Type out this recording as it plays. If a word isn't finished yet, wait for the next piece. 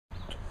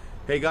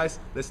Hey guys,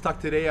 let's talk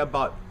today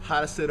about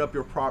how to set up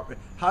your property,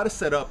 how to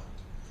set up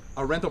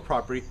a rental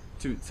property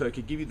so it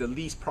can give you the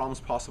least problems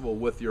possible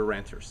with your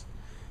renters.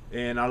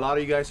 And a lot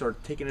of you guys are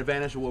taking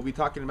advantage of what we're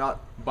talking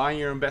about, buying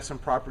your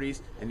investment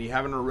properties, and you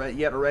haven't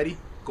yet already.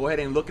 Go ahead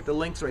and look at the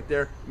links right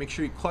there. Make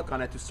sure you click on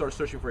it to start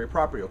searching for your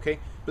property, okay?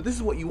 But this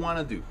is what you want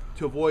to do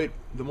to avoid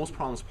the most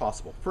problems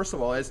possible. First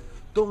of all is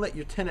don't let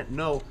your tenant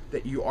know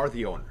that you are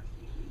the owner.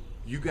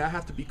 You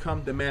have to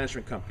become the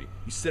management company.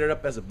 You set it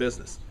up as a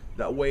business.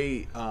 That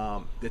way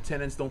the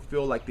tenants don't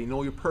feel like they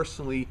know you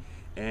personally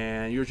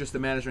and you're just the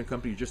management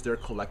company. You're just there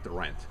to collect the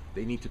rent.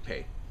 They need to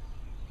pay.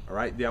 All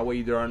right, that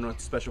way there are no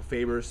special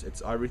favors.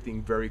 It's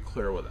everything very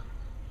clear with them.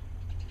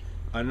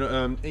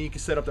 And you can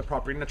set up the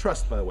property in a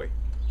trust, by the way,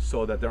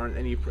 so that there aren't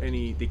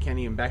any they can't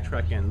even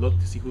backtrack and look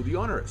to see who the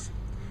owner is.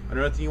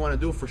 Another thing you want to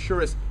do for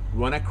sure is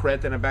run a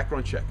credit and a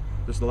background check.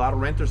 There's a lot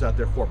of renters out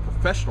there who are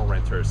professional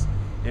renters,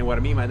 and what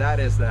I mean by that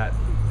is that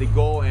they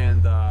go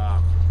and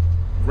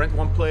rent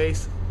one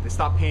place, they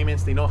stop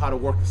payments, they know how to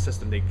work the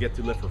system, they get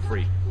to live for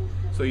free.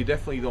 So you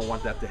definitely don't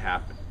want that to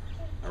happen.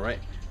 All right.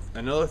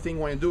 Another thing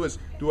you want to do is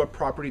do a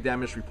property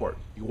damage report.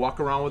 You walk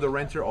around with a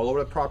renter all over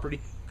the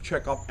property,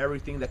 check off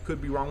everything that could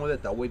be wrong with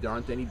it. That way there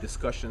aren't any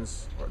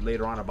discussions or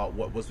later on about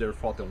what was their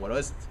fault and what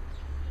isn't.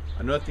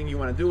 Another thing you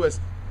want to do is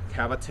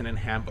have a tenant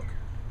handbook.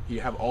 You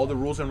have all the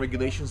rules and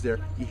regulations there.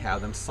 You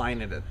have them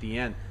sign it at the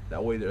end.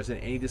 That way there isn't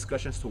any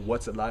discussions to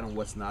what's allowed and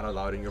what's not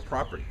allowed in your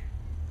property.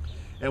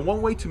 And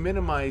one way to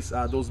minimize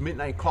those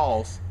midnight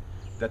calls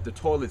that the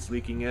toilet's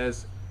leaking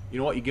is, you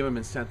know what, you give them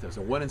incentives.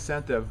 And one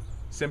incentive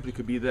simply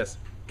could be this: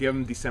 give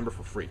them December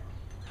for free.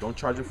 Don't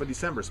charge them for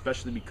December,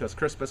 especially because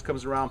Christmas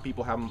comes around,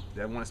 people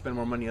they want to spend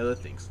more money on other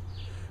things.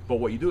 But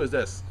what you do is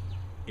this: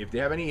 if they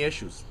have any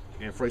issues,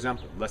 and for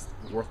example,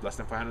 worth less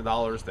than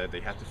 $500 that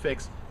they have to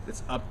fix,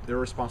 it's up their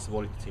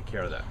responsibility to take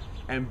care of that.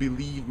 And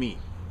believe me,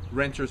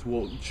 renters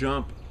will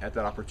jump at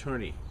that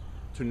opportunity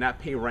to not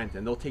pay rent,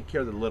 and they'll take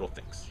care of the little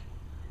things.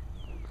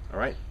 All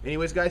right.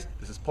 Anyways, guys,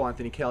 this is Paul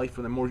Anthony Kelly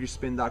from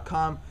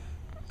themortgagespin.com.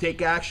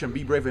 Take action,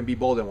 be brave, and be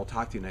bold, and we'll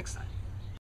talk to you next time.